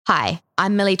Hi,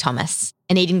 I'm Millie Thomas,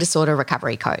 an eating disorder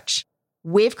recovery coach.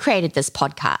 We've created this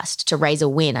podcast to raise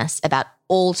awareness about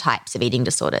all types of eating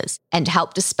disorders and to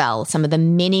help dispel some of the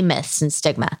many myths and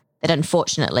stigma that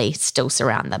unfortunately still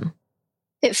surround them.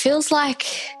 It feels like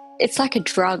it's like a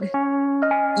drug.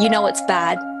 You know it's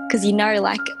bad because you know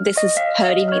like this is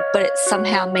hurting me, but it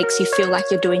somehow makes you feel like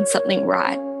you're doing something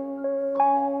right.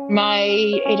 My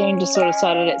eating disorder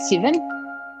started at 7.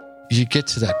 You get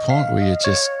to that point where you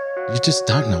just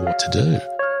don't know what to do.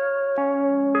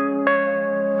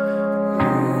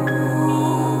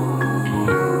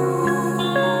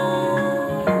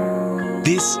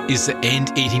 This is the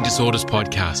End Eating Disorders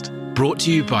podcast, brought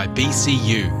to you by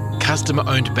BCU,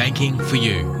 customer-owned banking for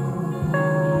you.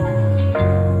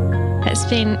 It's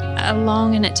been a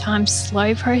long and at times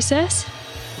slow process.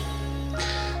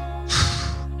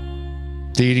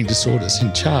 The eating disorder's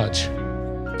in charge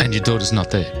and your daughter's not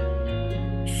there.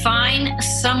 Find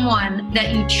someone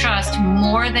that you trust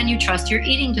more than you trust your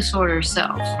eating disorder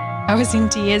self. I was in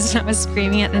tears and I was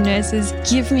screaming at the nurses,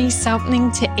 give me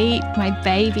something to eat. My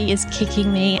baby is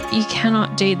kicking me. You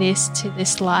cannot do this to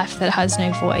this life that has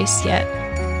no voice yet.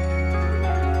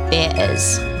 There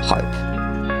is hope.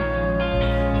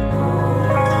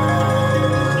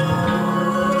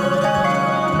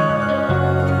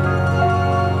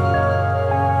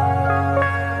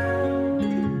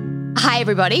 Hi,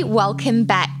 everybody. Welcome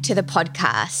back to the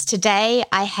podcast. Today,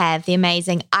 I have the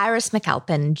amazing Iris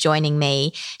McAlpin joining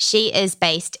me. She is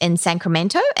based in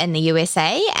Sacramento in the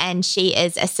USA, and she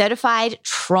is a certified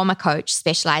trauma coach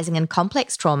specializing in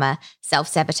complex trauma,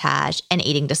 self-sabotage, and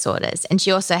eating disorders. And she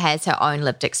also has her own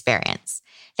lived experience.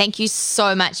 Thank you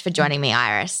so much for joining me,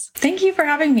 Iris. Thank you for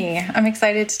having me. I'm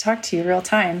excited to talk to you real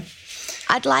time.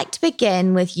 I'd like to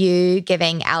begin with you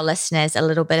giving our listeners a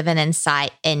little bit of an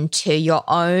insight into your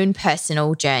own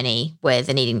personal journey with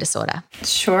an eating disorder.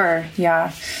 Sure,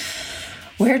 yeah.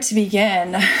 Where to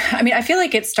begin? I mean, I feel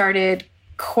like it started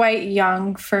quite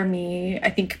young for me.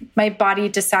 I think my body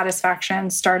dissatisfaction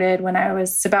started when I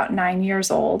was about 9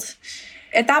 years old.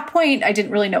 At that point, I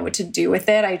didn't really know what to do with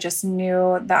it. I just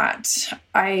knew that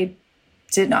I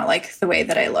did not like the way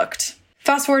that I looked.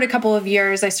 Fast forward a couple of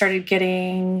years, I started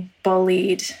getting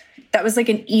bullied. That was like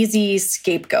an easy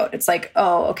scapegoat. It's like,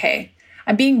 oh, okay,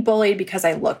 I'm being bullied because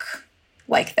I look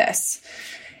like this,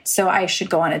 so I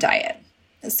should go on a diet.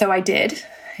 So I did,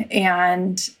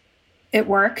 and it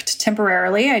worked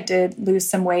temporarily. I did lose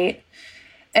some weight.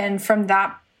 And from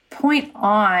that point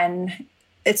on,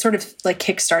 it sort of like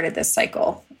kickstarted this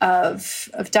cycle of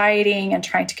dieting and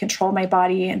trying to control my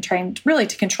body and trying really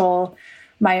to control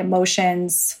my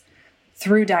emotions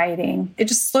through dieting. It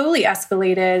just slowly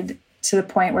escalated to the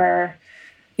point where,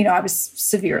 I was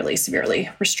severely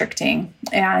restricting,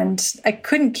 and I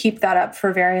couldn't keep that up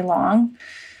for very long.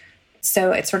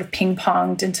 So it sort of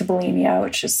ping-ponged into bulimia,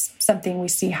 which is something we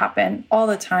see happen all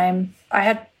the time. I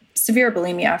had severe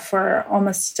bulimia for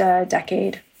almost a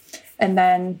decade, and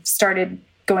then started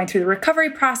going through the recovery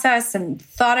process and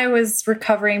thought I was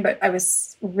recovering, but I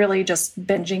was really just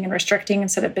binging and restricting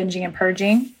instead of binging and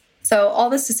purging. So all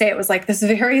this to say, it was like this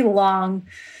very long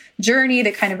journey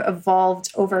that kind of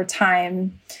evolved over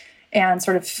time and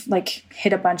sort of like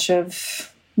hit a bunch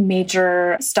of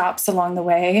major stops along the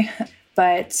way.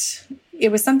 But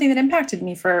it was something that impacted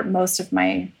me for most of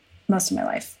my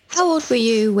life. How old were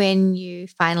you when you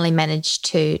finally managed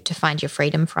to find your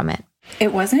freedom from it?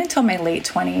 It wasn't until my late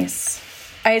 20s.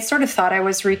 I had sort of thought I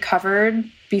was recovered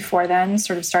before then,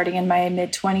 sort of starting in my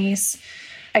mid-20s.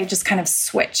 I just kind of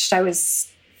switched. I was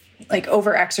like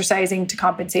over-exercising to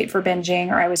compensate for binging,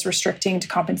 or I was restricting to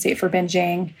compensate for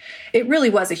binging. It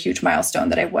really was a huge milestone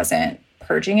that I wasn't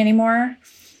purging anymore,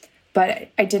 but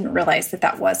I didn't realize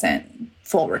that wasn't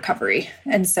full recovery.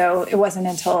 And so it wasn't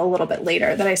until a little bit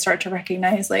later that I started to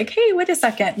recognize like, hey, wait a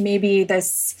second, maybe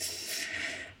this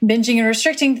binging and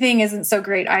restricting thing isn't so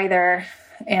great either.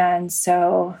 And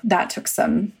so that took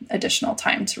some additional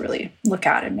time to really look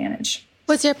at and manage.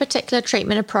 Was there a particular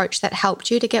treatment approach that helped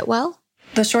you to get well?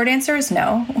 The short answer is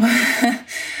no.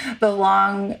 The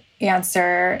long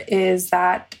answer is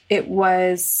that it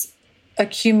was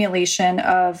accumulation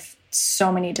of so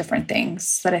many different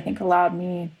things that I think allowed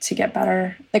me to get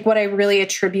better. Like what I really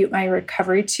attribute my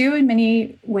recovery to in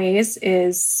many ways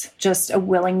is just a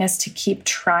willingness to keep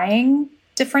trying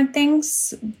different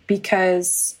things,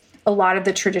 because a lot of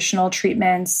the traditional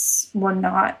treatments were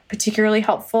not particularly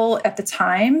helpful at the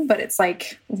time, but it's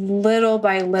like little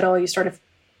by little you sort of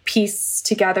piece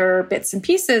together bits and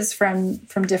pieces from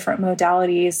different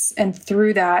modalities. And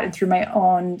through that, and through my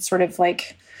own sort of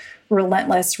like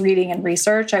relentless reading and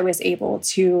research, I was able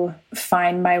to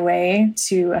find my way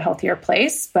to a healthier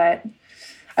place. But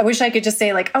I wish I could just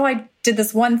say like, oh, I did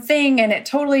this one thing and it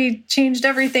totally changed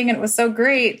everything and it was so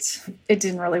great. It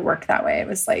didn't really work that way. It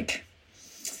was like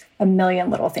a million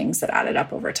little things that added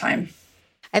up over time.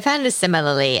 I found it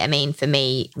similarly. I mean, for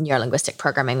me, neurolinguistic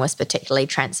programming was particularly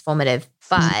transformative,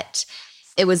 but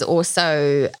it was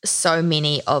also so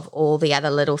many of all the other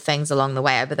little things along the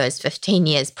way over those 15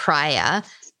 years prior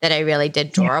that I really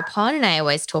did draw upon. And I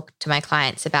always talk to my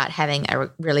clients about having a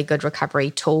really good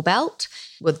recovery tool belt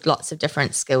with lots of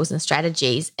different skills and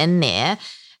strategies in there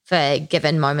for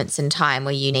given moments in time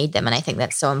where you need them. And I think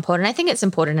that's so important. I think it's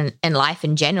important in life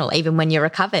in general, even when you're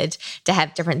recovered, to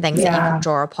have different things that you can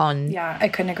draw upon. Yeah, I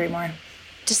couldn't agree more.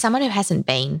 To someone who hasn't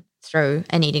been through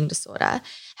an eating disorder,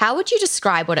 how would you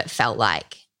describe what it felt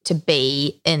like to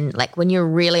be in, like, when you're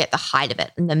really at the height of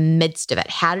it, in the midst of it?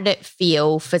 How did it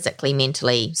feel physically,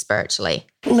 mentally, spiritually?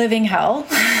 Living hell.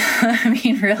 I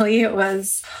mean, really, it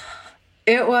was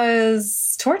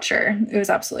torture. It was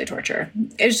absolutely torture.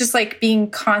 It was just like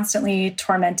being constantly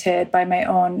tormented by my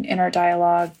own inner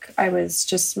dialogue. I was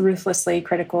just ruthlessly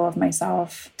critical of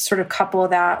myself. Sort of couple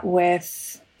that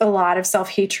with a lot of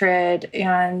self-hatred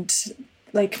and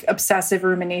like obsessive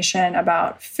rumination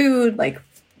about food, like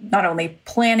not only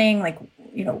planning, like,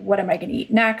 you know, what am I going to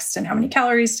eat next and how many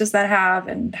calories does that have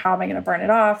and how am I going to burn it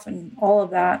off and all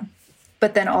of that.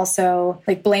 But then also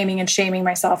like blaming and shaming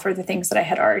myself for the things that I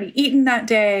had already eaten that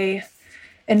day.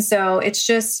 And so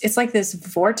it's like this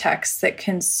vortex that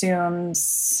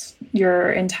consumes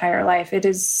your entire life. It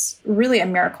is really a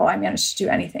miracle I managed to do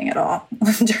anything at all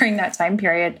during that time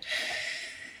period.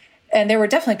 And there were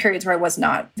definitely periods where I was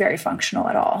not very functional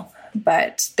at all.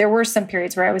 But there were some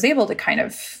periods where I was able to kind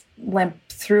of limp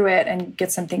through it and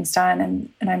get some things done.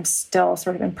 And I'm still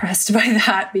sort of impressed by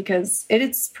that because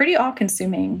it's pretty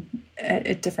all-consuming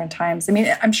at different times. I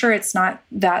mean, I'm sure it's not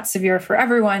that severe for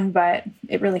everyone, but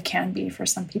it really can be for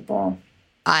some people.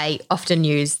 I often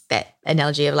use that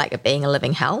analogy of like it being a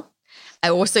living hell. I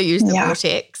also use the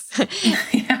vortex.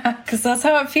 Yeah, because that's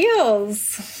how it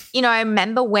feels. You know, I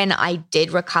remember when I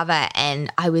did recover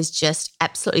and I was just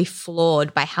absolutely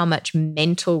floored by how much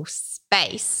mental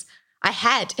space I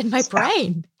had in my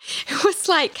brain. It was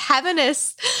like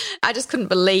cavernous. I just couldn't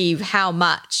believe how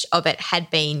much of it had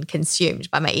been consumed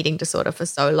by my eating disorder for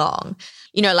so long.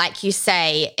 You know, like you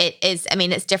say, it is, I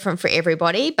mean, it's different for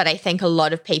everybody, but I think a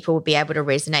lot of people will be able to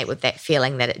resonate with that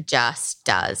feeling that it just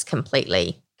does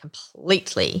completely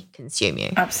consume you.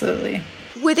 Absolutely.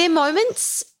 Were there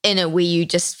moments in it where you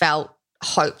just felt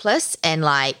hopeless and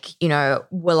like, you know,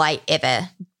 will I ever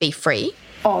be free?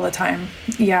 All the time.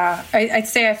 Yeah. I'd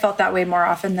say I felt that way more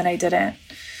often than I didn't.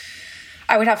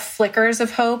 I would have flickers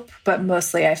of hope, but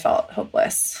mostly I felt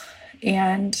hopeless.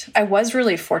 And I was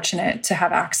really fortunate to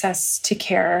have access to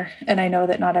care. And I know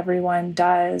that not everyone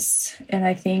does. And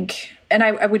I think, and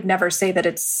I would never say that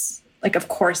it's like, of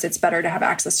course, it's better to have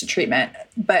access to treatment.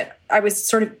 But I was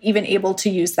sort of even able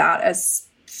to use that as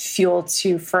fuel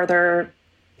to further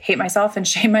hate myself and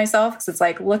shame myself. Because it's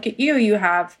like, look at you, you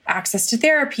have access to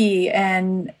therapy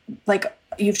and like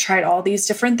you've tried all these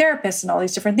different therapists and all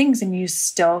these different things and you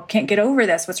still can't get over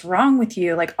this. What's wrong with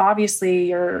you? Like, obviously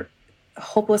you're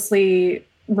hopelessly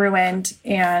ruined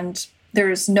and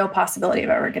there's no possibility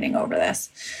of ever getting over this.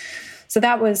 So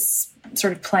that was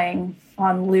sort of playing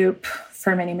on loop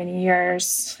for many, many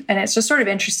years. And it's just sort of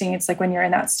interesting. It's like when you're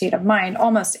in that state of mind,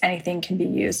 almost anything can be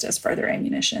used as further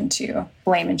ammunition to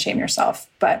blame and shame yourself.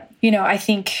 But, you know, I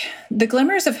think the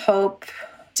glimmers of hope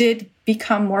did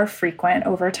become more frequent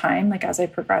over time, like as I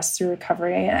progressed through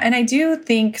recovery. And I do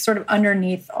think sort of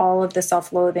underneath all of the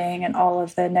self-loathing and all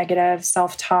of the negative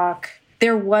self-talk,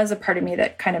 there was a part of me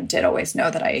that kind of did always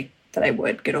know that I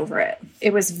would get over it.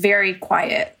 It was very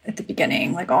quiet at the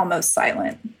beginning, like almost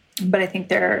silent. But I think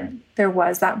there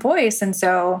was that voice. And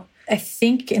so I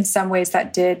think in some ways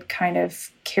that did kind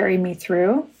of carry me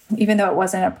through, even though it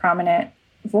wasn't a prominent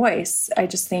voice. I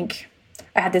just think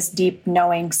I had this deep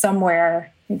knowing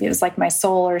somewhere. Maybe it was like my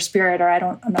soul or spirit, or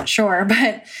I'm not sure.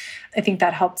 But I think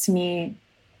that helped me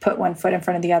put one foot in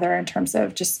front of the other in terms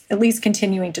of just at least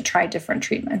continuing to try different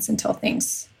treatments until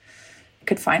things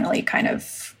could finally kind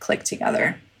of click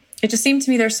together. It just seemed to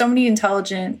me there's so many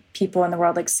intelligent people in the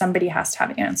world, like somebody has to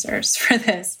have answers for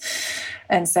this.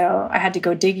 And so I had to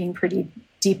go digging pretty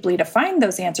deeply to find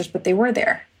those answers, but they were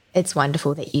there. It's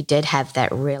wonderful that you did have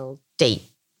that real deep,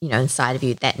 you know, inside of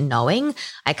you, that knowing.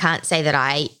 I can't say that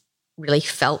I really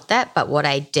felt that, but what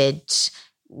I did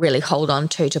really hold on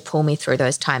to pull me through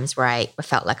those times where I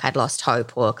felt like I'd lost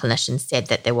hope or clinicians said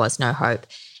that there was no hope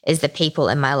is the people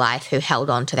in my life who held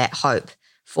on to that hope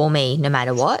for me no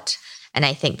matter what. And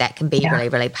I think that can be really,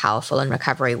 really powerful in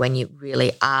recovery when you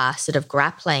really are sort of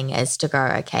grappling as to go,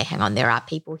 okay, hang on, there are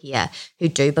people here who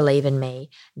do believe in me,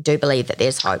 do believe that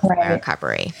there's hope for my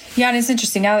recovery. Yeah, and it's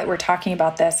interesting now that we're talking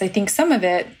about this. I think some of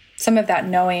that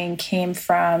knowing came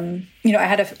from, I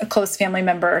had a close family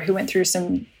member who went through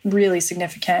some really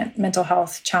significant mental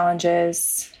health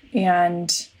challenges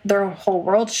and their whole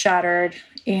world shattered,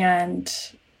 and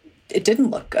it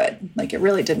didn't look good. Like, it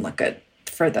really didn't look good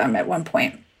for them at one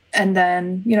point. And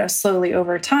then, slowly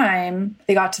over time,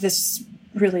 they got to this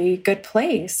really good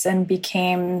place and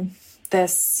became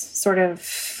this sort of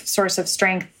source of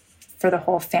strength for the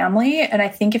whole family. And I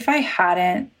think if I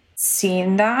hadn't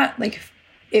seen that, like,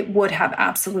 it would have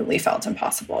absolutely felt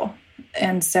impossible.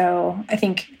 And so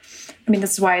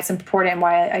this is why it's important,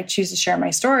 why I choose to share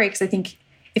my story, because I think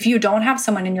if you don't have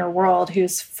someone in your world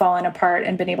who's fallen apart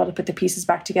and been able to put the pieces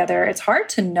back together, it's hard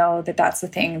to know that that's the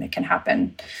thing that can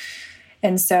happen.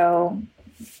 And so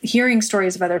hearing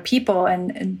stories of other people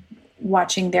and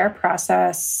watching their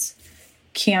process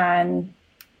can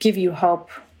give you hope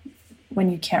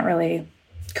when you can't really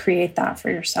create that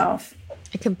for yourself.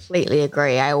 I completely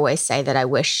agree. I always say that I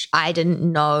wish I didn't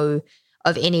know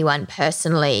of anyone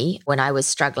personally when I was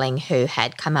struggling who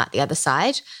had come out the other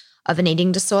side of an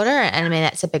eating disorder. And I mean,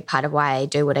 that's a big part of why I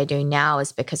do what I do now,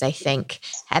 is because I think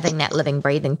having that living,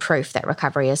 breathing proof that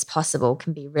recovery is possible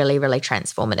can be really, really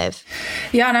transformative.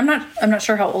 Yeah. And I'm not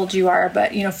sure how old you are,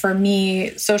 but, for me,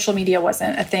 social media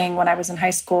wasn't a thing when I was in high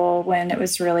school, when it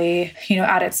was really,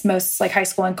 at its most, like high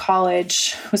school and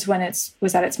college was when it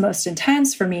was at its most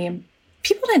intense for me.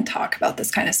 People didn't talk about this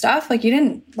kind of stuff. Like, you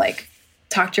didn't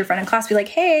talk to your friend in class, be like,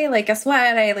 hey, guess what?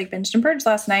 I binged and purged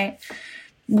last night.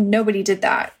 Nobody did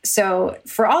that. So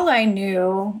for all I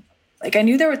knew, I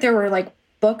knew there were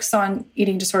books on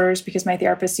eating disorders because my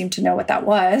therapist seemed to know what that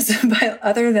was. But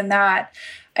other than that,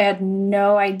 I had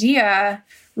no idea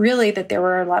really that there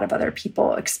were a lot of other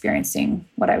people experiencing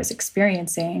what I was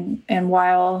experiencing. And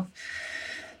while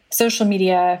social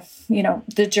media,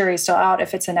 the jury's still out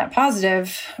if it's a net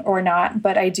positive or not.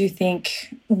 But I do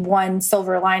think one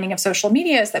silver lining of social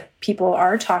media is that people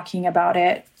are talking about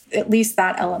it. At least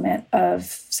that element of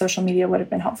social media would have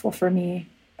been helpful for me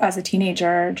as a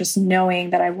teenager, just knowing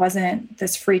that I wasn't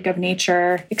this freak of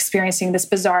nature experiencing this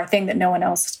bizarre thing that no one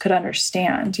else could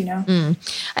understand,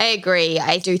 I agree.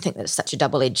 I do think that it's such a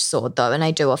double-edged sword, though. And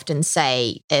I do often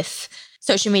say if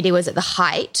social media was at the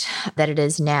height that it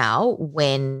is now,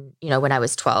 when I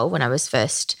was 12, when I was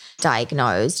first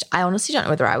diagnosed, I honestly don't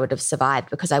know whether I would have survived,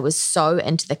 because I was so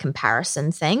into the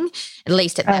comparison thing. At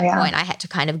least at that point, I had to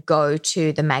kind of go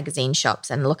to the magazine shops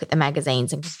and look at the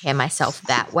magazines and compare myself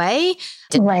that way.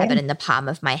 Didn't have it in the palm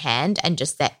of my hand, and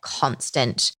just that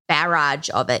constant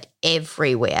barrage of it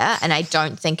everywhere. And I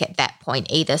don't think at that point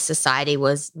either society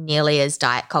was nearly as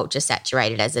diet culture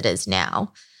saturated as it is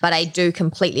now. But I do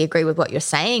completely agree with what you're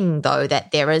saying, though,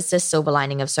 that there is this silver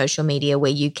lining of social media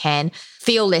where you can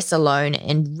feel less alone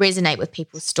and resonate with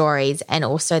people's stories. And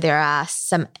also there are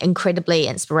some incredibly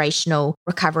inspirational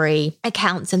recovery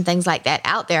accounts and things like that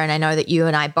out there. And I know that you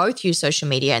and I both use social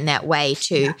media in that way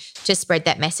to spread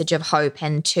that message of hope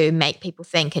and to make people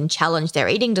think and challenge their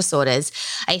eating disorders.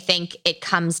 I think it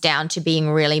comes down to being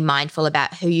really mindful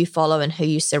about who you follow and who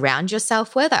you surround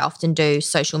yourself with. I often do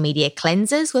social media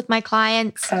cleanses with my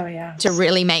clients to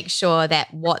really make sure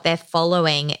that what they're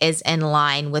following is in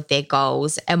line with their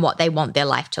goals and what they want their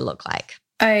life to look like.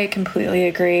 I completely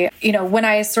agree. When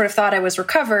I sort of thought I was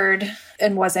recovered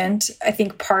and wasn't, I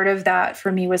think part of that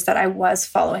for me was that I was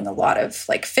following a lot of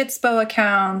Fitspo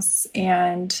accounts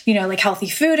and, healthy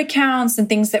food accounts and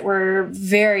things that were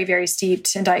very, very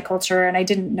steeped in diet culture. And I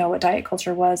didn't know what diet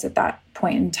culture was at that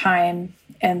point in time.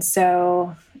 And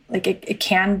so it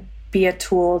can be a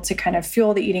tool to kind of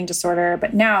fuel the eating disorder.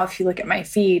 But now if you look at my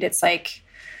feed, it's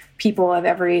people of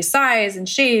every size and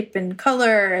shape and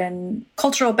color and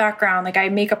cultural background. I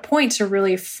make a point to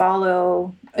really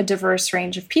follow a diverse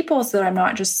range of people so that I'm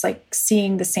not just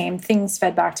seeing the same things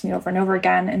fed back to me over and over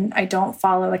again. And I don't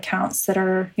follow accounts that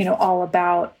are, all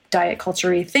about diet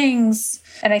culture-y things.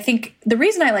 And I think the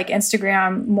reason I like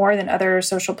Instagram more than other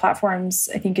social platforms,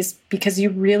 I think, is because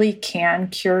you really can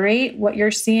curate what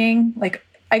you're seeing.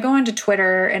 I go onto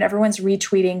Twitter and everyone's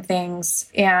retweeting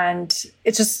things, and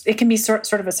it can be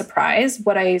sort of a surprise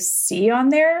what I see on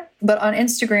there. But on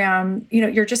Instagram,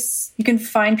 you can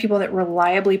find people that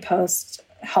reliably post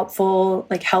helpful,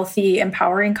 healthy,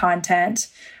 empowering content,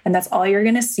 and that's all you're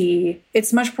going to see.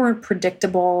 It's much more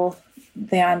predictable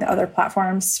than the other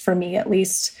platforms, for me at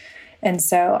least. And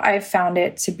so I've found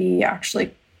it to be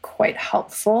actually quite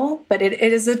helpful, but it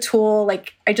is a tool.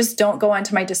 Like, I just don't go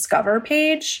onto my Discover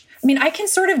page. I mean, I can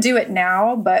sort of do it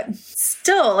now, but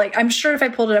still, like, I'm sure if I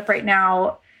pulled it up right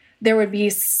now, there would be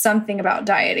something about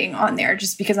dieting on there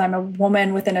just because I'm a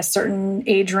woman within a certain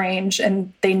age range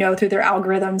and they know through their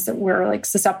algorithms that we're like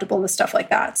susceptible to stuff like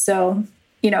that. So,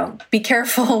 be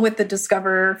careful with the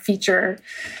Discover feature.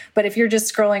 But if you're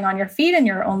just scrolling on your feed and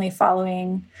you're only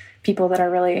following people that are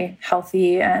really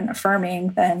healthy and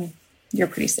affirming, then you're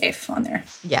pretty safe on there.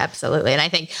 Yeah, absolutely. And I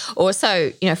think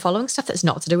also, following stuff that's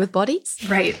not to do with bodies.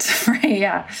 Right,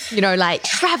 yeah. Like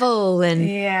travel and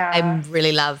I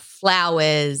really love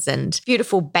flowers and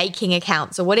beautiful baking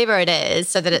accounts or whatever it is,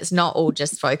 so that it's not all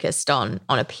just focused on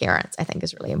appearance, I think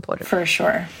is really important. For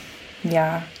sure.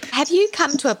 Yeah. Have you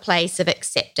come to a place of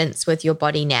acceptance with your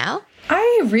body now?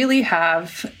 I really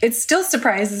have. It still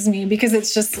surprises me because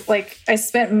it's just like I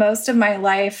spent most of my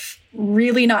life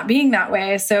really not being that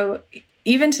way. So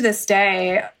even to this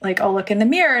day, like I'll look in the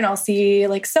mirror and I'll see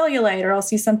like cellulite or I'll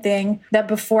see something that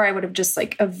before I would have just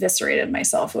like eviscerated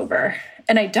myself over.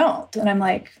 And I don't. And I'm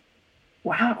like,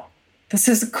 wow, this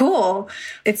is cool.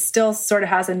 It still sort of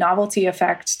has a novelty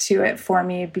effect to it for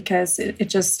me because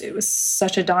it was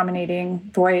such a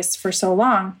dominating voice for so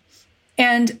long.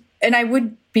 And I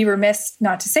would be remiss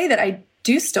not to say that I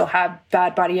do still have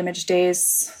bad body image days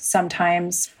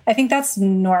sometimes. I think that's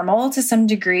normal to some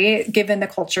degree, given the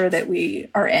culture that we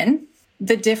are in.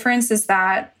 The difference is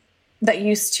that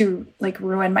used to like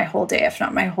ruin my whole day, if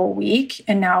not my whole week.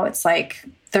 And now it's like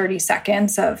 30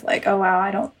 seconds of like, oh, wow, I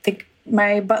don't think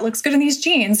my butt looks good in these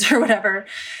jeans or whatever.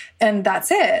 And that's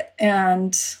it.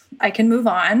 And I can move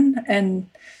on and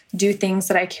do things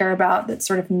that I care about that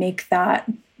sort of make that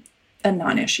a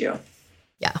non-issue.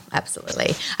 Yeah,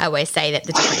 absolutely. I always say that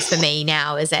the difference for me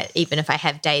now is that even if I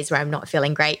have days where I'm not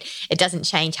feeling great, it doesn't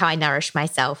change how I nourish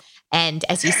myself. And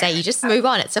as you say, you just move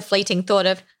on. It's a fleeting thought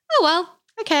of, oh, well,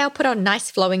 okay, I'll put on a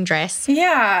nice flowing dress.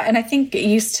 Yeah. And I think it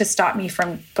used to stop me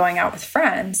from going out with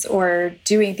friends or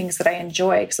doing things that I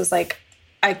enjoy because it's like,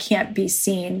 I can't be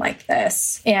seen like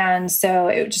this. And so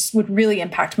it just would really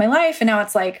impact my life. And now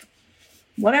it's like,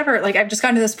 whatever, like I've just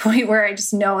gotten to this point where I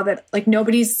just know that like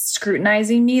nobody's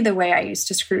scrutinizing me the way I used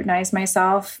to scrutinize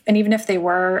myself. And even if they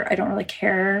were, I don't really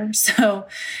care. So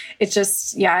it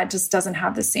just doesn't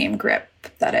have the same grip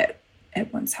that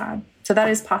it once had. So that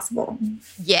is possible.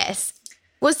 Yes.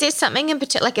 Was there something in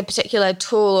particular, like a particular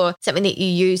tool or something that you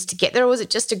used to get there, or was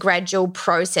it just a gradual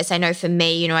process? I know for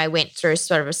me, I went through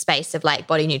sort of a space of like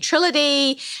body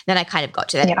neutrality, then I kind of got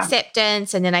to that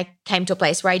acceptance, and then I came to a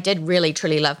place where I did really,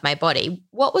 truly love my body.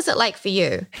 What was it like for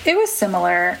you? It was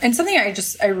similar. And something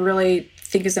I really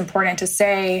think is important to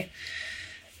say,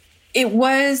 it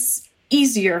was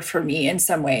easier for me in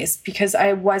some ways because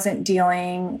I wasn't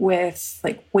dealing with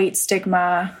like weight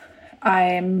stigma.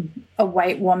 I'm a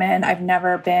white woman. I've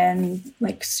never been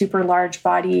like super large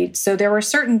bodied. So there were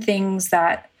certain things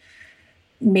that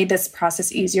made this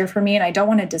process easier for me. And I don't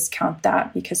want to discount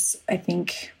that because I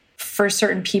think for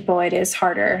certain people, it is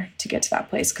harder to get to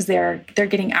that place because they're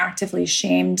getting actively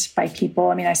shamed by people.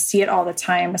 I mean, I see it all the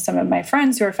time with some of my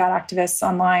friends who are fat activists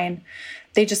online.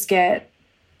 They just get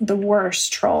the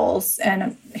worst trolls,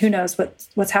 and who knows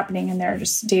what's happening in their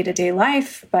just day-to-day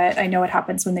life. But I know it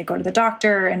happens when they go to the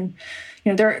doctor, and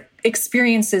there are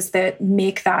experiences that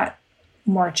make that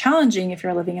more challenging if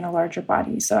you're living in a larger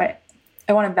body. So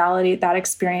I want to validate that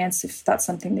experience if that's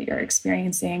something that you're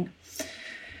experiencing.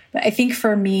 But I think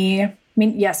for me,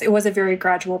 yes, it was a very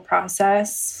gradual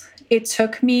process. It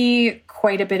took me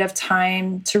quite a bit of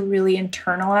time to really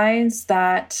internalize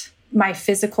that my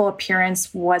physical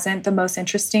appearance wasn't the most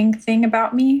interesting thing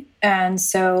about me. And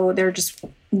so there just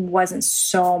wasn't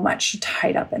so much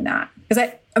tied up in that.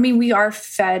 Because we are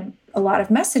fed a lot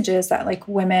of messages that like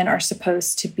women are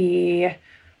supposed to be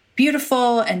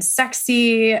beautiful and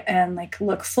sexy and like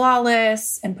look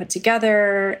flawless and put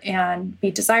together and be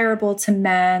desirable to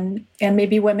men and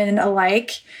maybe women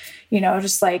alike,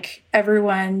 just like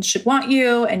everyone should want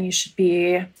you and you should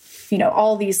be,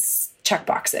 all these check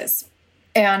boxes.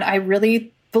 And I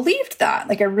really believed that.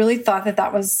 Like, I really thought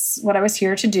that was what I was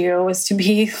here to do, was to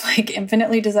be like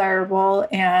infinitely desirable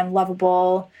and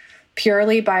lovable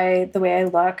purely by the way I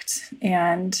looked.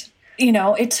 And,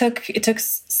 it took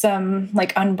some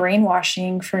like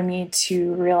unbrainwashing for me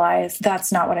to realize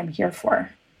that's not what I'm here for.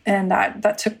 And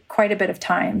that took quite a bit of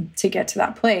time to get to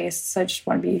that place. So I just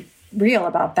want to be real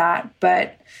about that.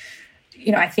 But,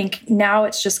 I think now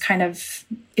it's just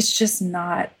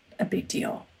not a big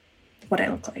deal what I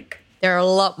look like. There are a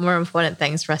lot more important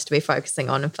things for us to be focusing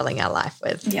on and filling our life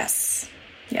with. Yes.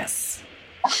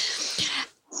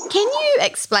 Can you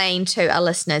explain to our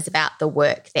listeners about the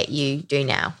work that you do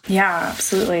now? Yeah,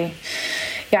 absolutely.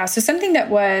 Yeah, so something that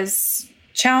was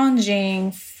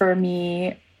challenging for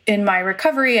me in my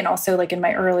recovery and also like in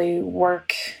my early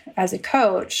work as a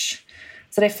coach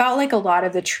is that I felt like a lot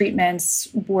of the treatments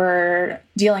were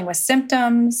dealing with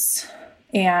symptoms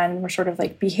and were sort of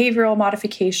like behavioral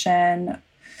modification,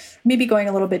 maybe going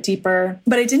a little bit deeper,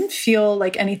 but I didn't feel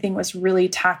like anything was really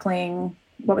tackling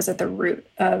what was at the root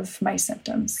of my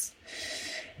symptoms.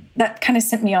 That kind of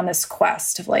sent me on this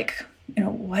quest of like, you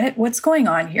know, what's going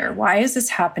on here? Why is this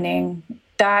happening?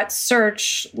 That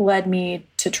search led me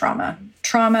to trauma.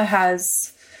 Trauma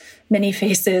has many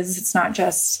faces. It's not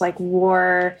just like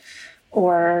war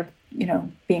or, you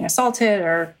know, being assaulted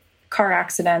or car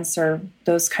accidents or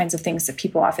those kinds of things that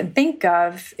people often think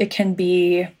of. It can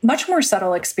be much more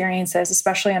subtle experiences,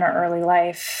 especially in our early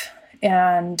life.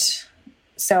 And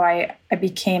so I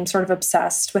became sort of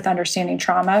obsessed with understanding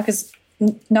trauma because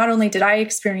not only did I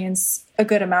experience a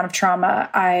good amount of trauma,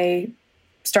 I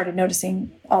started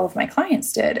noticing all of my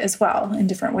clients did as well in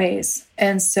different ways.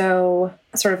 And so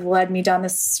it sort of led me down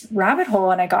this rabbit hole,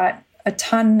 and I got a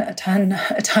ton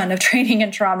of training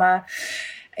in trauma.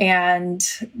 And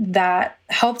that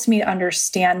helped me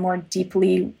understand more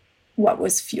deeply what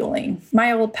was fueling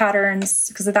my old patterns,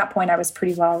 because at that point I was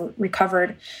pretty well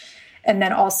recovered. And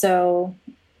then also,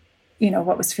 you know,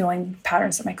 what was fueling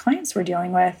patterns that my clients were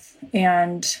dealing with.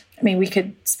 And I mean, we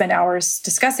could spend hours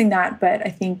discussing that, but I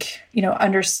think, you know,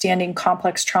 understanding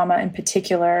complex trauma in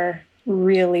particular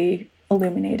really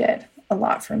illuminated a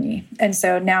lot for me. And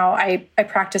so now I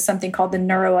practice something called the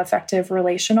neuroaffective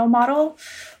relational model,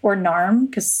 or NARM,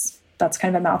 because that's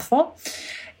kind of a mouthful.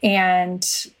 And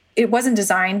it wasn't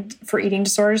designed for eating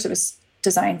disorders. It was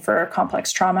designed for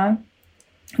complex trauma.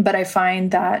 But I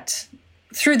find that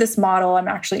through this model, I'm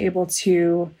actually able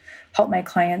to help my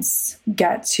clients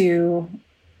get to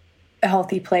a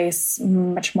healthy place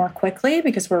much more quickly,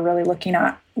 because we're really looking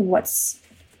at what's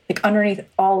like underneath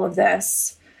all of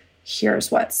this. Here's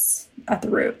what's at the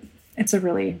root. It's a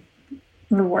really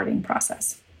rewarding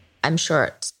process. I'm sure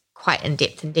it's quite in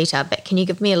depth and detail, but can you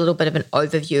give me a little bit of an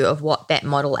overview of what that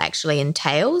model actually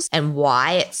entails and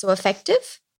why it's so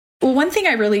effective? Well, one thing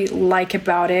I really like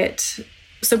about it,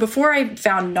 so before I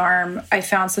found NARM, I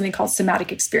found something called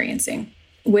somatic experiencing,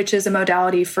 which is a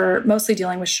modality for mostly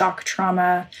dealing with shock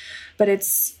trauma, but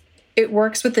it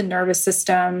works with the nervous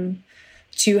system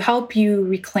to help you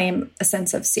reclaim a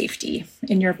sense of safety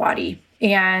in your body.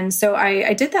 And so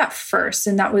I did that first,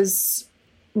 and that was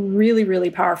really, really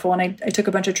powerful. And I took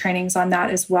a bunch of trainings on that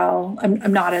as well.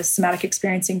 I'm not a somatic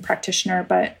experiencing practitioner,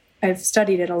 but I've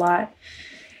studied it a lot.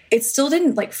 It still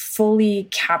didn't like fully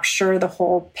capture the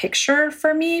whole picture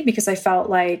for me, because I felt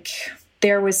like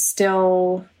there was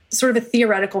still sort of a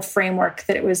theoretical framework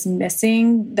that it was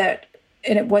missing,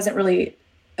 and it wasn't really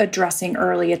addressing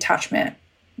early attachment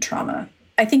trauma.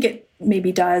 I think it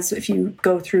maybe does if you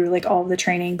go through like all of the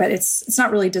training, but it's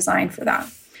not really designed for that.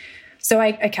 So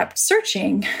I kept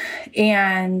searching,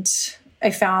 and I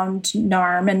found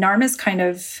NARM, and NARM is kind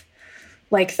of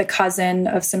like the cousin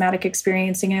of somatic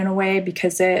experiencing in a way,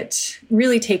 because it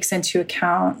really takes into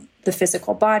account the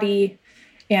physical body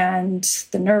and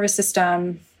the nervous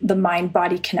system, the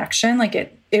mind-body connection. Like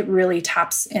it really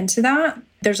taps into that.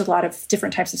 There's a lot of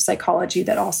different types of psychology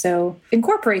that also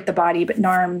incorporate the body, but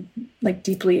NARM like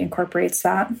deeply incorporates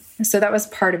that. So that was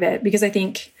part of it, because I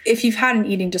think if you've had an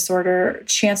eating disorder,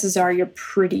 chances are you're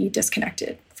pretty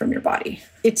disconnected from your body.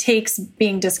 It takes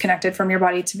being disconnected from your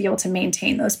body to be able to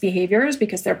maintain those behaviors,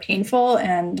 because they're painful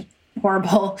and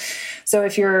horrible. So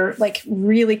if you're like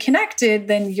really connected,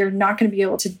 then you're not going to be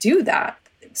able to do that.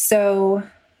 So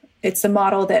it's a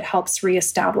model that helps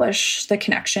reestablish the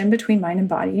connection between mind and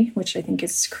body, which I think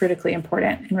is critically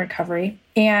important in recovery.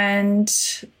 And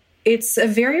it's a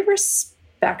very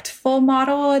respectful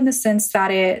model in the sense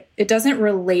that it doesn't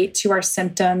relate to our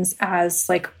symptoms as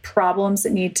like problems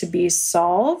that need to be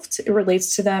solved. It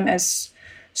relates to them as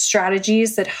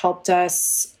strategies that helped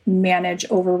us manage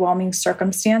overwhelming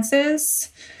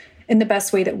circumstances in the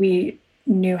best way that we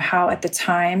knew how at the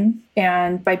time.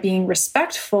 And by being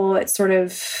respectful, it sort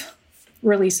of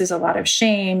releases a lot of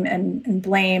shame and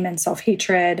blame and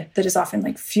self-hatred that is often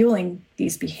like fueling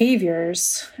these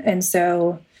behaviors. And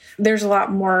so there's a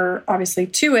lot more obviously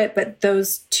to it, but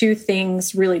those two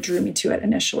things really drew me to it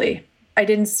initially. I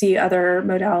didn't see other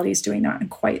modalities doing that in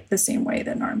quite the same way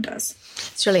that NARM does.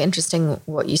 It's really interesting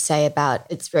what you say about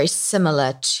it's very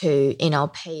similar to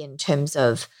NLP in terms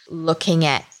of looking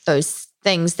at those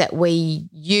things that we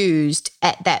used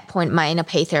at that point. My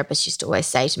NLP therapist used to always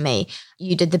say to me,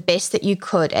 you did the best that you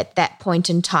could at that point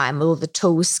in time with all the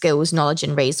tools, skills, knowledge,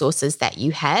 and resources that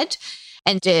you had,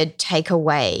 and did take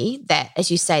away that,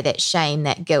 as you say, that shame,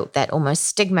 that guilt, that almost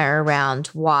stigma around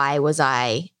why was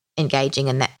I engaging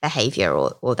in that behavior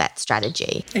or that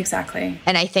strategy. Exactly.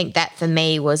 And I think that for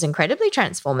me was incredibly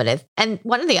transformative. And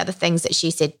one of the other things that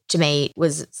she said to me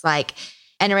was, it's like,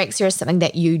 anorexia is something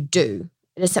that you do.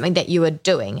 It is something that you are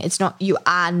doing. It's not, you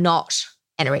are not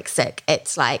anorexic.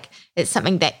 It's like, it's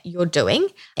something that you're doing.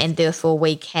 And therefore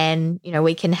we can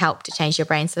help to change your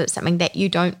brain so it's something that you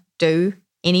don't do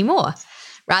anymore,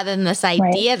 rather than this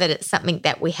idea that it's something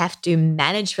that we have to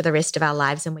manage for the rest of our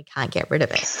lives and we can't get rid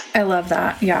of it. I love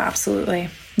that. Yeah, absolutely.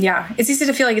 Yeah. It's easy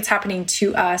to feel like it's happening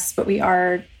to us, but we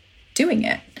are doing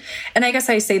it. And I guess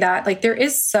I say that, like, there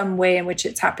is some way in which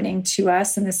it's happening to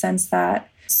us, in the sense that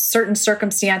certain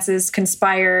circumstances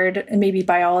conspired, and maybe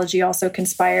biology also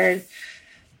conspired,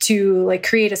 to like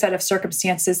create a set of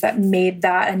circumstances that made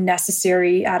that a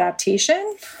necessary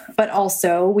adaptation. But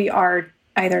also we are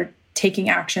either taking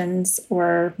actions,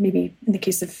 or maybe in the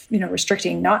case of,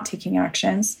 restricting, not taking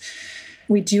actions,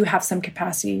 we do have some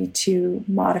capacity to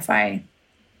modify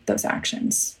those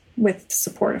actions with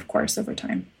support, of course, over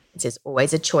time. There's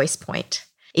always a choice point.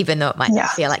 Even though it might not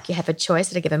feel like you have a choice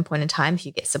at a given point in time, if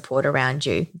you get support around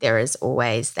you, there is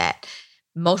always that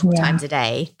multiple times a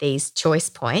day, these choice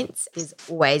points. There's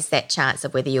always that chance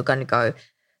of whether you're going to go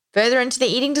further into the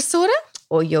eating disorder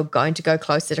or you're going to go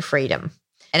closer to freedom.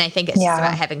 And I think it's just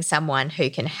about having someone who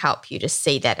can help you to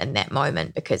see that in that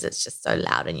moment, because it's just so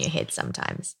loud in your head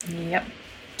sometimes. Yep,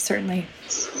 certainly.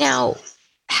 Now,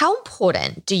 how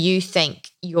important do you think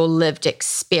your lived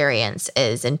experience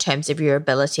is in terms of your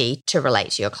ability to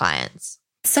relate to your clients?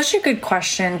 Such a good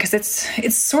question, because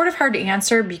it's sort of hard to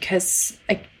answer, because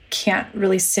I can't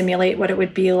really simulate what it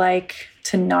would be like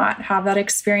to not have that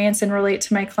experience and relate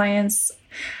to my clients.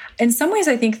 In some ways,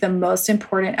 I think the most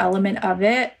important element of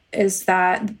it is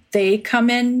that they come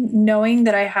in knowing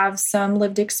that I have some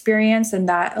lived experience, and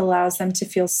that allows them to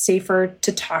feel safer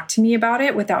to talk to me about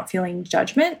it without feeling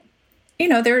judgment.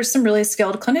 There are some really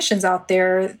skilled clinicians out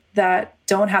there that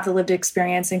don't have the lived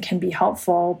experience and can be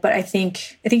helpful, but I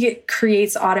think it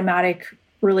creates automatic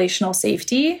relational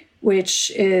safety,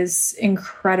 which is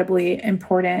incredibly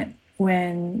important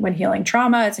when healing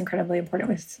trauma. It's incredibly important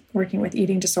with working with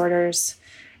eating disorders.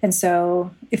 And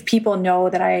so if people know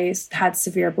that I had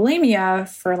severe bulimia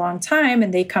for a long time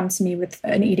and they come to me with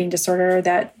an eating disorder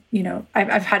that,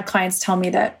 I've had clients tell me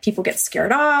that people get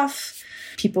scared off,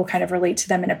 people kind of relate to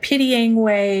them in a pitying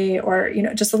way, or,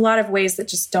 just a lot of ways that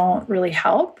just don't really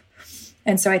help.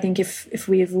 And so I think if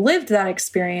we've lived that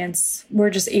experience, we're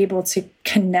just able to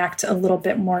connect a little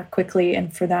bit more quickly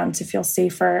and for them to feel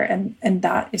safer. And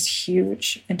that is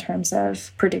huge in terms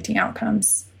of predicting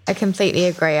outcomes. I completely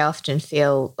agree. I often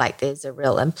feel like there's a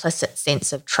real implicit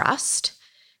sense of trust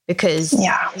because,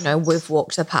 we've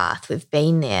walked the path, we've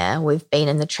been there, we've been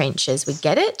in the trenches, we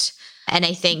get it. And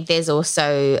I think there's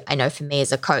also, I know for me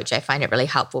as a coach, I find it really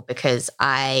helpful because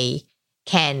I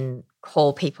can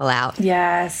call people out.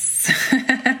 Yes,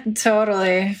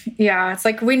 totally. Yeah. It's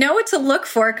like, we know what to look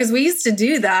for because we used to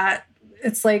do that.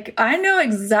 It's like, I know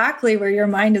exactly where your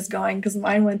mind is going because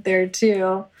mine went there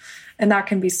too. And that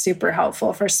can be super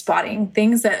helpful for spotting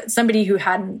things that somebody who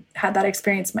hadn't had that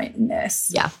experience might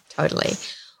miss. Yeah, totally.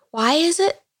 Why is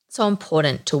it so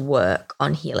important to work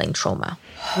on healing trauma?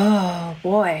 Oh,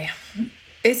 boy.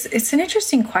 It's an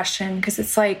interesting question because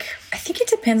it's like, I think it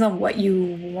depends on what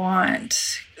you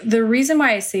want. The reason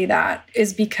why I say that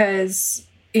is because,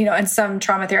 and some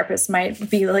trauma therapists might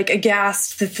be like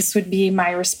aghast that this would be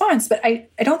my response, but I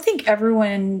don't think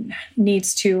everyone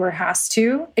needs to or has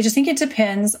to. I just think it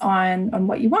depends on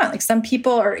what you want. Like some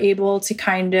people are able to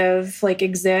kind of like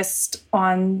exist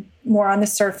more on the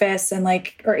surface and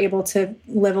like are able to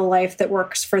live a life that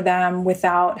works for them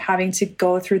without having to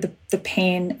go through the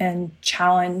pain and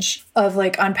challenge of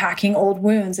like unpacking old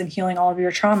wounds and healing all of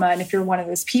your trauma. And if you're one of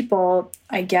those people,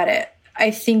 I get it. I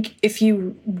think if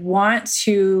you want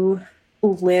to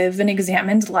live an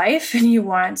examined life and you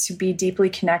want to be deeply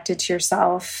connected to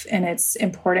yourself, and it's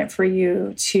important for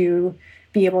you to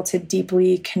be able to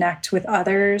deeply connect with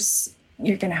others,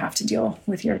 you're going to have to deal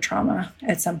with your trauma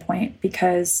at some point.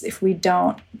 Because if we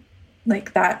don't,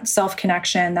 like that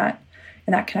self-connection, and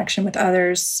that connection with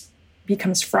others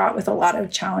becomes fraught with a lot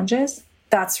of challenges.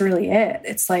 That's really it.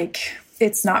 It's like,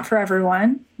 it's not for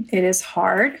everyone. It is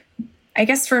hard. I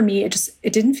guess for me, it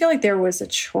didn't feel like there was a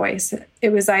choice. It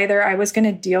was either I was going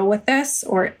to deal with this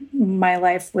or my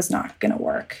life was not going to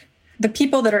work. The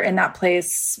people that are in that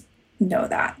place know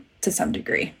that to some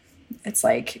degree. It's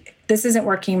like, this isn't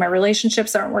working. My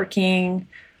relationships aren't working.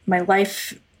 My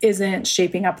life isn't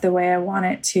shaping up the way I want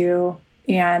it to.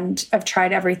 And I've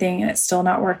tried everything and it's still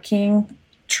not working.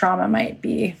 Trauma might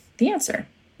be the answer.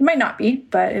 It might not be,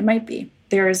 but it might be.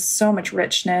 There is so much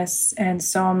richness and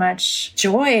so much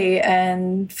joy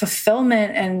and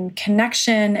fulfillment and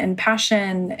connection and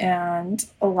passion and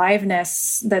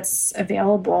aliveness that's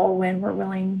available when we're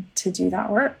willing to do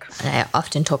that work. And I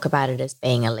often talk about it as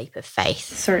being a leap of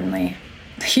faith. Certainly.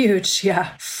 Huge,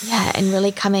 yeah. Yeah, and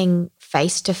really coming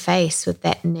face to face with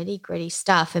that nitty-gritty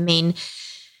stuff. I mean,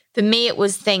 for me, it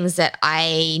was things that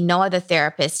no other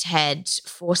therapist had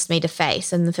forced me to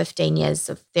face in the 15 years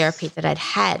of therapy that I'd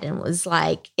had. And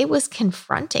it was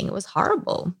confronting. It was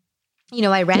horrible.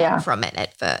 I ran from it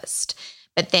at first,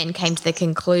 but then came to the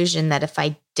conclusion that if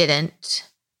I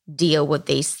didn't deal with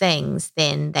these things,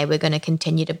 then they were going to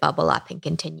continue to bubble up and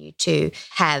continue to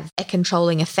have a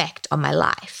controlling effect on my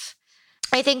life.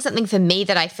 I think something for me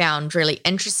that I found really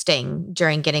interesting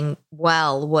during getting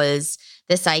well was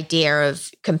this idea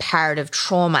of comparative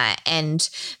trauma. And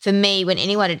for me, when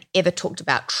anyone had ever talked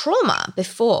about trauma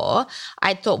before,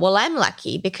 I thought, well, I'm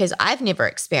lucky because I've never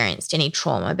experienced any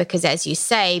trauma because, as you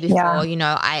say before,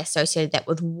 I associated that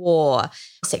with war,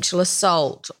 sexual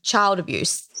assault, child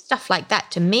abuse, stuff like that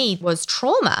to me was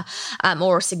trauma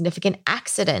or a significant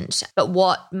accident. But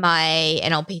what my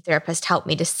NLP therapist helped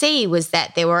me to see was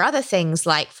that there were other things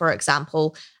like, for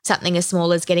example, something as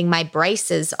small as getting my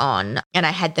braces on. And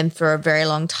I had them for a very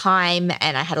long time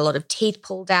and I had a lot of teeth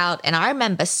pulled out. And I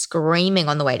remember screaming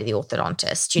on the way to the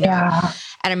orthodontist, And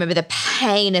I remember the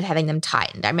pain of having them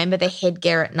tightened. I remember the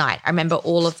headgear at night. I remember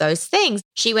all of those things.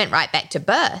 She went right back to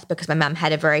birth because my mum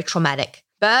had a very traumatic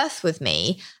birth with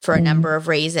me for a number of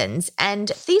reasons.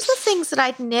 And these were things that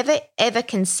I'd never, ever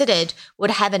considered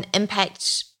would have an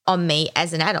impact on me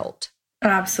as an adult.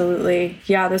 Absolutely.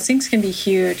 Yeah, those things can be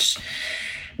huge.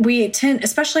 We tend,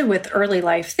 especially with early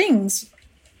life things,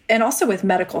 and also with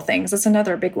medical things, that's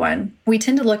another big one. We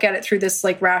tend to look at it through this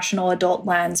rational adult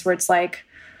lens where it's like,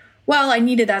 well, I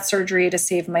needed that surgery to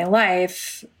save my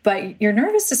life, but your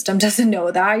nervous system doesn't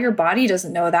know that. Your body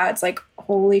doesn't know that. It's like,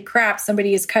 holy crap,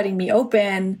 somebody is cutting me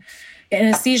open.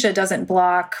 Anesthesia doesn't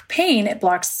block pain. It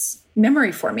blocks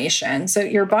memory formation. So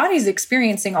your body's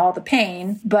experiencing all the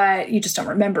pain, but you just don't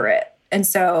remember it. And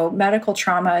so medical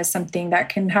trauma is something that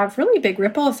can have really big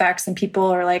ripple effects. And people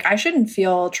are like, I shouldn't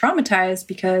feel traumatized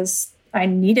because I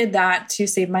needed that to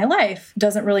save my life. It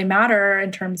doesn't really matter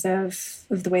in terms of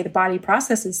the way the body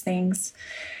processes things.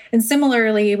 And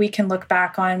similarly, we can look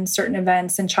back on certain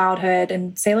events in childhood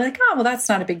and say oh, well, that's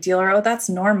not a big deal, or, oh, that's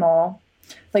normal.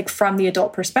 From the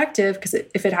adult perspective, because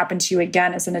if it happened to you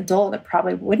again as an adult, it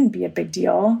probably wouldn't be a big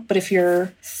deal. But if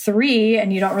you're 3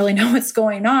 and you don't really know what's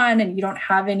going on and you don't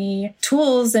have any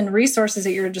tools and resources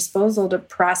at your disposal to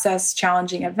process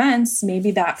challenging events, maybe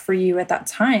that for you at that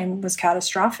time was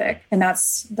catastrophic. And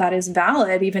that is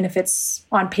valid, even if it's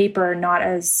on paper not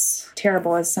as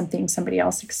terrible as something somebody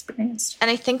else experienced.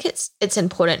 And I think it's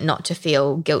important not to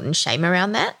feel guilt and shame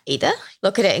around that either.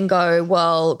 Look at it and go,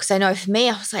 well, because I know for me,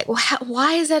 I was like, well,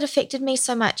 why has that affected me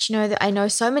so much? That I know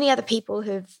so many other people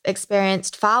who've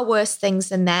experienced far worse things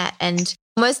than that, and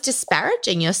almost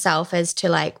disparaging yourself as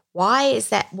to why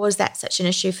was that such an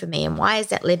issue for me, and why has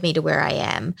that led me to where I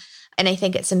am? And I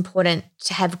think it's important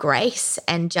to have grace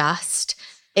and just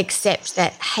accept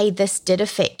that, hey, this did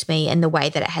affect me in the way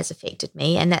that it has affected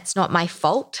me, and that's not my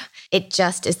fault. It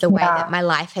just is the way that my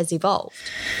life has evolved.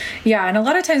 Yeah, and a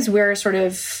lot of times we're sort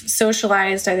of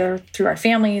socialized either through our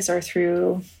families or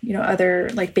through, other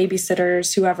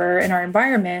babysitters, whoever in our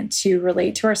environment, to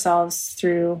relate to ourselves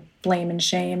through blame and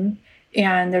shame.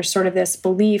 And there's sort of this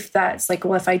belief that it's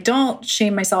well, if I don't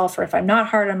shame myself or if I'm not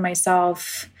hard on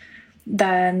myself,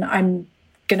 then I'm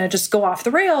going to just go off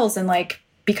the rails and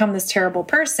become this terrible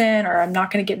person, or I'm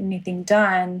not going to get anything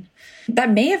done.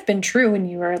 That may have been true when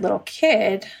you were a little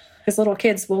kid, because little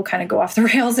kids will kind of go off the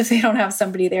rails if they don't have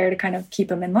somebody there to kind of keep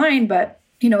them in line. But,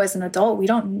 as an adult, we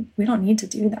don't need to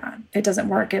do that. It doesn't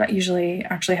work. It usually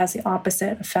actually has the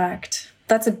opposite effect.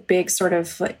 That's a big sort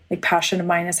of passion of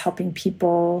mine, is helping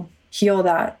people heal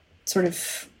that sort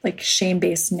of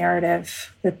shame-based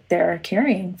narrative that they're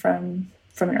carrying from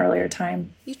an earlier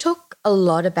time. You talk a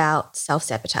lot about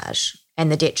self-sabotage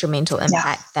and the detrimental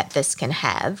impact that this can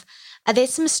have. Are there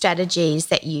some strategies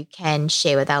that you can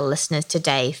share with our listeners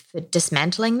today for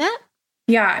dismantling that?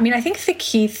 Yeah, I think the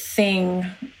key thing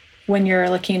when you're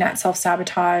looking at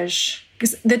self-sabotage,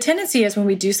 because the tendency is when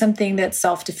we do something that's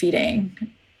self-defeating,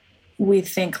 we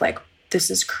think this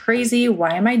is crazy.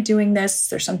 Why am I doing this?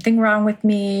 There's something wrong with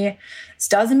me. This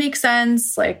doesn't make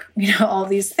sense. All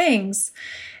these things.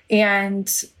 And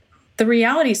the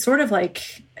reality, sort of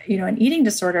like, an eating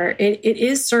disorder, it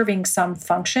is serving some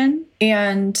function,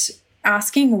 and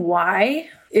asking why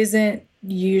isn't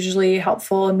usually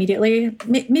helpful immediately.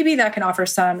 Maybe that can offer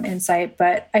some insight,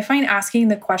 but I find asking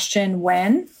the question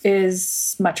when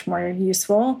is much more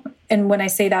useful. And when I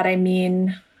say that, I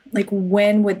mean, like,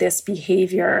 when would this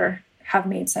behavior have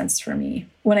made sense for me?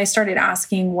 When I started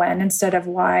asking when instead of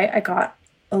why, I got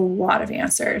a lot of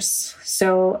answers.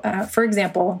 So, for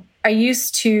example, I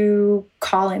used to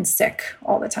call in sick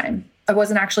all the time. I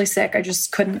wasn't actually sick. I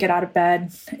just couldn't get out of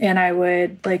bed. And I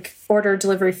would order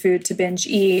delivery food to binge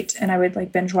eat. And I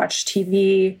would binge watch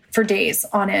TV for days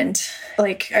on end.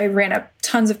 I ran up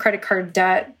tons of credit card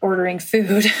debt ordering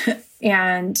food.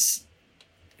 And,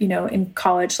 in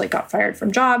college, got fired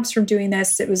from jobs from doing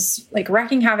this. It was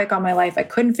wreaking havoc on my life. I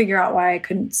couldn't figure out why I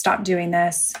couldn't stop doing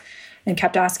this, and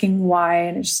kept asking why.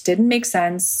 And it just didn't make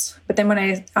sense. But then when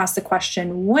I asked the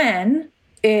question when,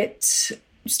 it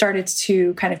started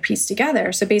to kind of piece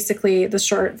together. So basically, the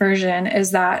short version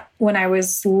is that when I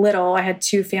was little, I had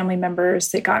 2 family members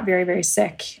that got very, very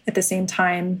sick at the same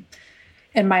time.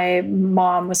 And my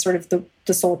mom was sort of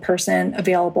the sole person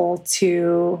available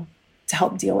to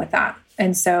help deal with that.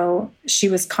 And so she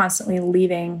was constantly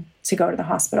leaving to go to the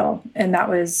hospital. And that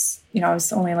was, I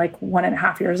was only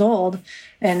 1.5 years old.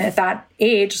 And at that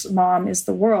age, mom is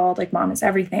the world, mom is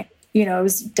everything. It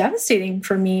was devastating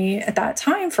for me at that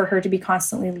time for her to be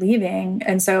constantly leaving.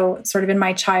 And so sort of in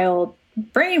my child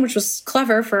brain, which was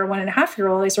clever for a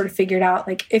 1.5-year-old, I sort of figured out,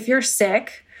 if you're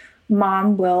sick,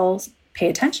 mom will pay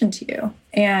attention to you.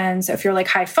 And so if you're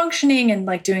high functioning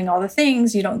and doing all the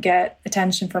things, you don't get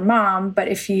attention from mom. But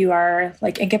if you are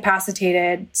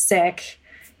incapacitated, sick,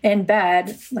 in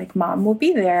bed, mom will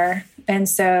be there. And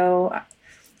so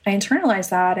I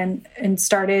internalized that and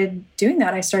started doing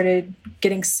that. I started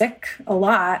getting sick a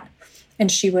lot,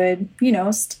 and she would,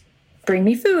 bring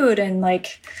me food and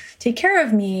take care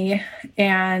of me.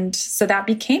 And so that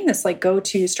became this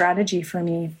go-to strategy for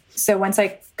me. So once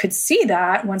I could see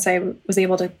that, once I was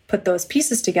able to put those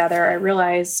pieces together, I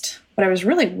realized what I was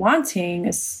really wanting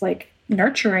is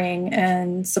nurturing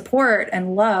and support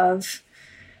and love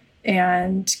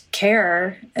and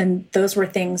care. And those were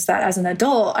things that as an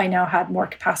adult, I now had more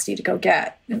capacity to go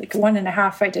get.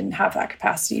 1.5, I didn't have that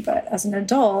capacity, but as an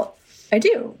adult, I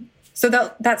do. So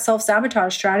that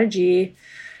self-sabotage strategy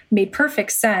made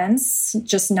perfect sense,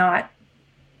 just not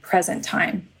present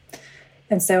time.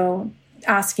 And so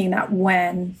asking that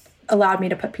when allowed me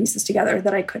to put pieces together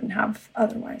that I couldn't have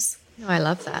otherwise. Oh, I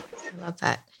love that. I love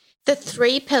that. The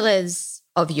 3 pillars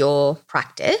of your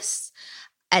practice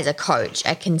as a coach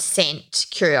are consent,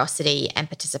 curiosity, and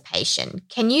participation.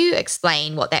 Can you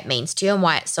explain what that means to you and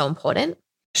why it's so important?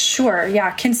 Sure. Yeah.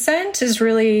 Consent is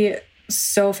really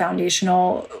so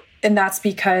foundational. And that's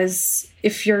because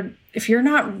if you're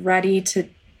not ready to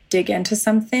dig into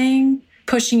something,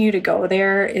 pushing you to go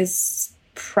there is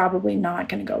probably not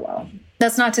going to go well.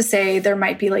 That's not to say there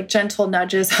might be gentle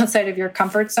nudges outside of your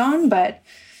comfort zone, but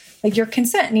your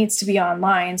consent needs to be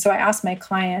online. So I ask my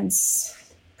clients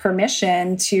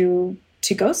permission to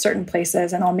go certain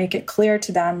places, and I'll make it clear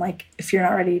to them, if you're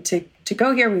not ready to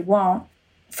go here, we won't.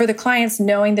 For the clients,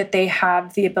 knowing that they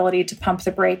have the ability to pump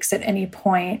the brakes at any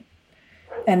point,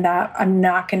 and that I'm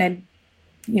not going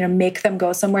to make them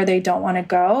go somewhere they don't want to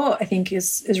go, I think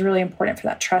is really important for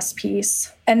that trust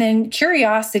piece. And then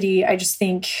curiosity, I just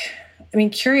think,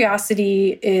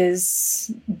 curiosity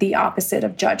is the opposite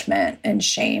of judgment and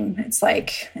shame. It's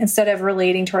instead of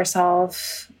relating to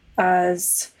ourselves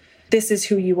as this is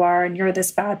who you are and you're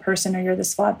this bad person or you're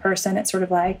this flawed person, it's sort of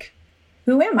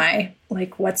who am I?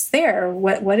 What's there?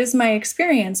 What is my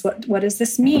experience? What does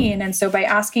this mean? And so by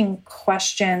asking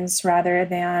questions rather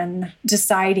than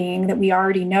deciding that we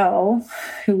already know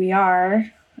who we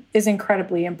are is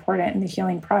incredibly important in the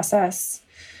healing process.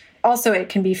 Also, it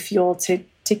can be fuel to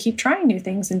keep trying new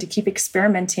things and to keep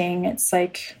experimenting. It's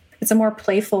a more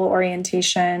playful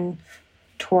orientation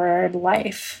toward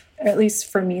life. Or at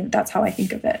least for me, that's how I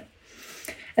think of it.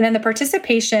 And then the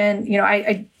participation,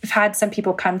 I've had some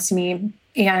people come to me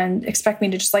and expect me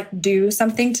to just do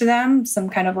something to them, some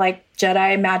kind of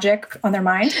Jedi magic on their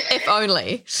mind. If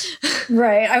only.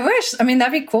 Right. I wish.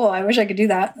 That'd be cool. I wish I could do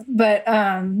that, but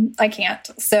I can't.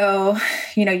 So,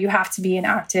 you have to be an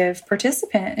active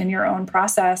participant in your own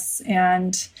process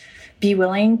and be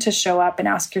willing to show up and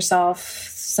ask yourself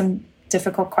some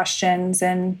difficult questions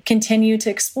and continue to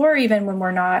explore even when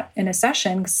we're not in a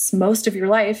session, because most of your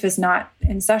life is not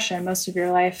in session. Most of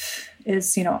your life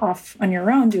is, off on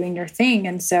your own doing your thing.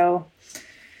 And so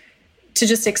to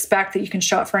just expect that you can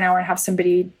show up for an hour and have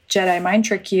somebody Jedi mind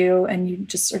trick you and you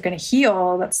just are going to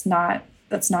heal, that's not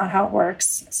That's not how it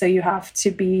works. So you have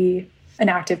to be an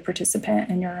active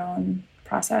participant in your own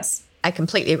process. I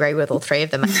completely agree with all three of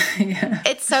them. Yeah.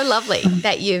 It's so lovely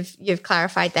that you've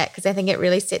clarified that, because I think it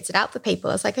really sets it up for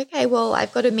people. It's like, okay, well,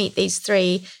 I've got to meet these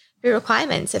three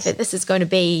requirements if this is going to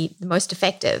be the most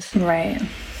effective. Right.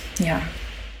 Yeah.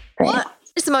 What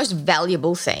is the most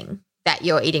valuable thing that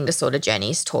your eating disorder journey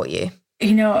has taught you?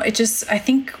 I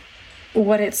think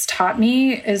what it's taught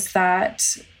me is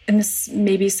that, and this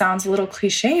maybe sounds a little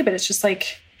cliche, but it's just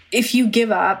like, if you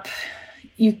give up,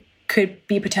 you could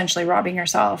be potentially robbing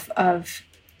yourself of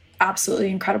absolutely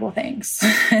incredible things.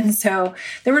 And so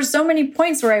there were so many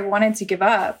points where I wanted to give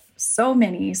up. So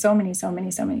many.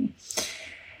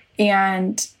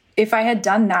 And if I had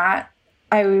done that,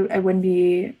 I wouldn't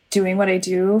be doing what I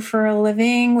do for a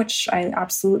living, which I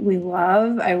absolutely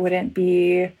love. I wouldn't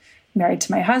be married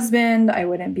to my husband. I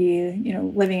wouldn't be,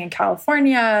 living in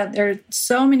California. There are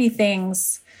so many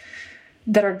things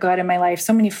that are good in my life,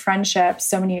 so many friendships,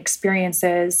 so many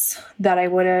experiences that I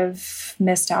would have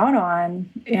missed out on.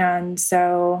 And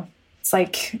so it's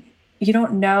like, you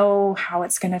don't know how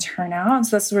it's going to turn out.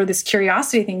 So that's where this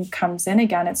curiosity thing comes in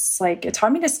again. It's like, it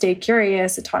taught me to stay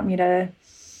curious. It taught me to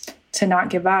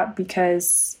not give up,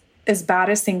 because as bad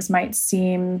as things might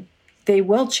seem, they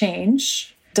will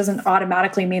change. It doesn't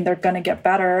automatically mean they're going to get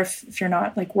better if you're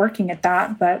not like working at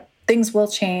that, but things will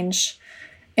change,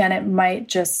 and it might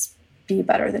just be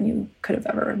better than you could have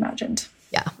ever imagined.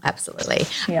 Yeah, absolutely.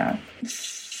 Yeah.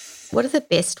 What are the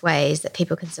best ways that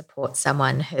people can support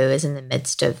someone who is in the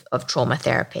midst of trauma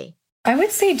therapy? I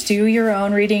would say do your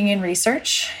own reading and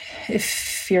research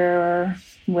if you're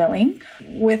willing,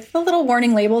 with a little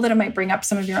warning label that it might bring up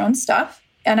some of your own stuff.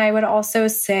 And I would also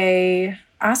say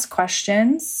ask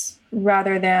questions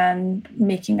rather than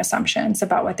making assumptions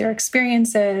about what their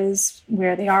experience is,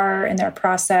 where they are in their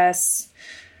process.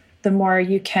 The more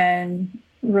you can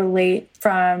relate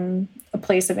from a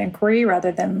place of inquiry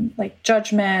rather than like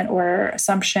judgment or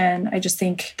assumption, I just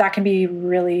think that can be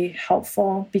really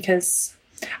helpful, because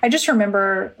I just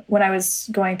remember when I was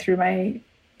going through my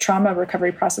trauma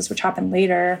recovery process, which happened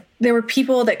later, there were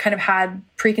people that kind of had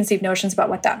preconceived notions about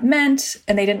what that meant,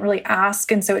 and they didn't really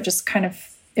ask. And so it just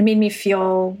it made me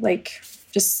feel like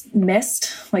just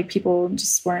missed, like people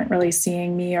just weren't really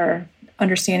seeing me or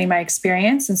understanding my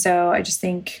experience. And so I just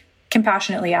think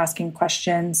compassionately asking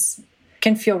questions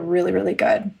can feel really, really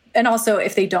good. And also,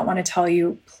 if they don't want to tell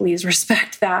you, please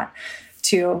respect that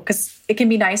too, because it can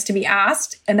be nice to be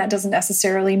asked, and that doesn't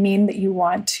necessarily mean that you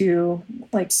want to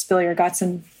like spill your guts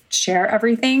and share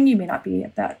everything. You may not be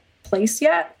at that place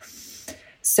yet.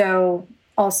 So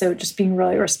also just being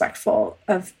really respectful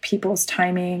of people's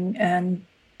timing, and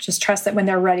just trust that when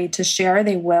they're ready to share,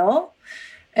 they will.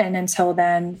 And until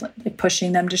then, like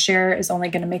pushing them to share is only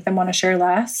going to make them want to share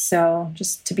less. So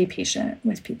just to be patient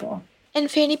with people.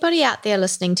 And for anybody out there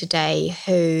listening today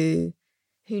who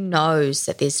knows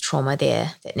that there's trauma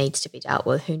there that needs to be dealt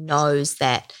with, who knows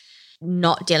that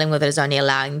not dealing with it is only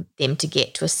allowing them to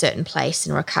get to a certain place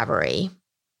in recovery,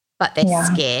 but they're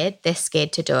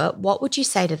scared to do it, what would you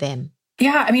say to them?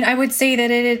 Yeah, I mean, I would say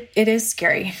that it is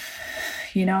scary.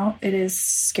 It is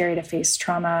scary to face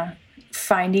trauma.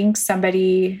 Finding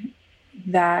somebody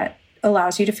that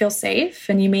allows you to feel safe,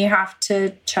 and you may have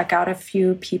to check out a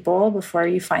few people before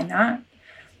you find that,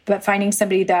 but finding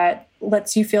somebody that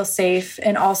lets you feel safe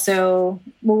and also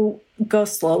will go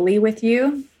slowly with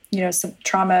you. Some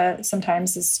trauma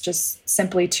sometimes is just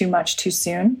simply too much too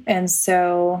soon. And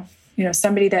so,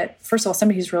 somebody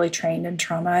who's really trained in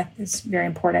trauma is very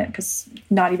important, because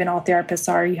not even all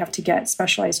therapists are. You have to get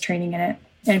specialized training in it,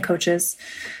 and coaches.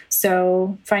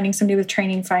 So finding somebody with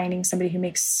training, finding somebody who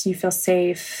makes you feel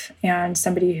safe, and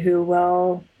somebody who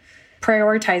will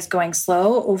prioritize going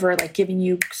slow over like giving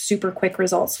you super quick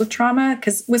results with trauma.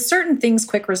 Because with certain things,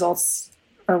 quick results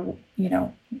are,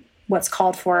 what's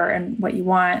called for and what you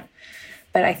want.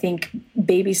 But I think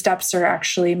baby steps are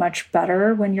actually much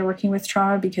better when you're working with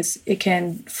trauma, because it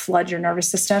can flood your nervous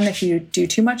system if you do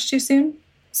too much too soon.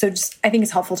 So I think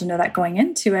it's helpful to know that going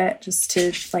into it, just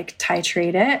to like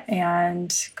titrate it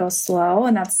and go slow,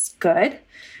 and that's good.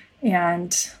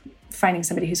 And finding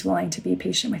somebody who's willing to be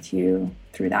patient with you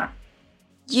through that.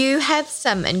 You have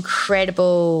some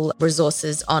incredible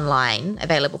resources online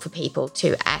available for people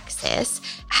to access.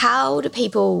 How do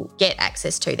people get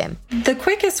access to them? The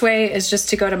quickest way is just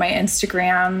to go to my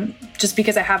Instagram, just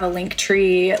because I have a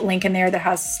Linktree link in there that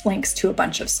has links to a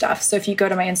bunch of stuff. So if you go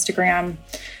to my Instagram,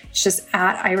 it's just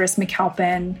at Iris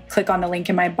McAlpin. Click on the link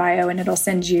in my bio and it'll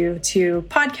send you to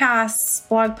podcasts,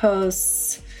 blog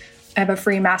posts. I have a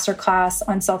free masterclass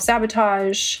on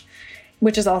self-sabotage.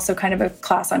 which is also kind of a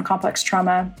class on complex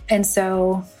trauma. And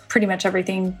so pretty much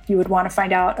everything you would want to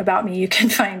find out about me, you can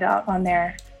find out on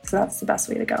there. So that's the best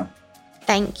way to go.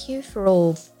 Thank you for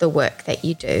all the work that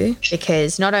you do,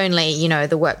 because not only,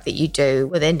 the work that you do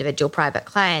with individual private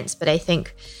clients, but I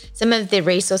think some of the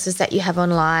resources that you have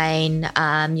online,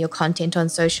 your content on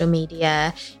social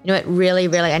media, it really,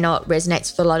 I know it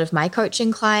resonates for a lot of my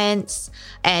coaching clients.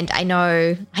 And I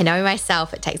know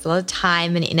myself, it takes a lot of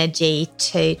time and energy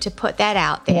to put that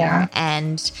out there. Yeah.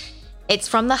 And it's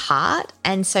from the heart.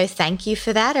 And so thank you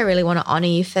for that. I really want to honor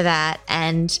you for that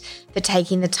and for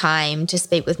taking the time to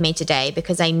speak with me today,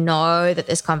 because I know that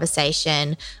this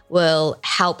conversation will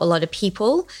help a lot of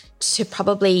people to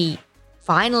probably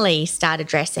finally start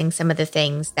addressing some of the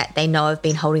things that they know have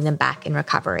been holding them back in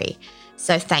recovery.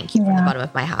 So thank you from the bottom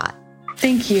of my heart.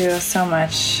 Thank you so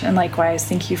much. And likewise,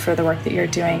 thank you for the work that you're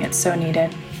doing. It's so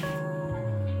needed.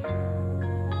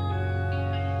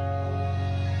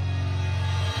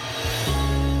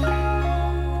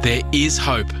 There is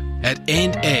hope at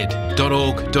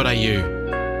ended.org.au.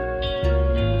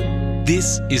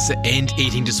 This is the End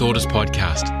Eating Disorders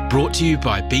podcast, brought to you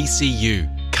by BCU,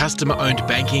 customer-owned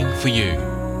banking for you.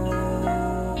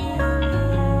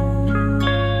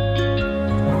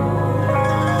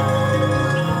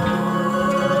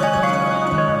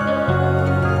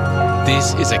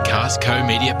 This is a Cast Co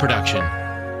Media production.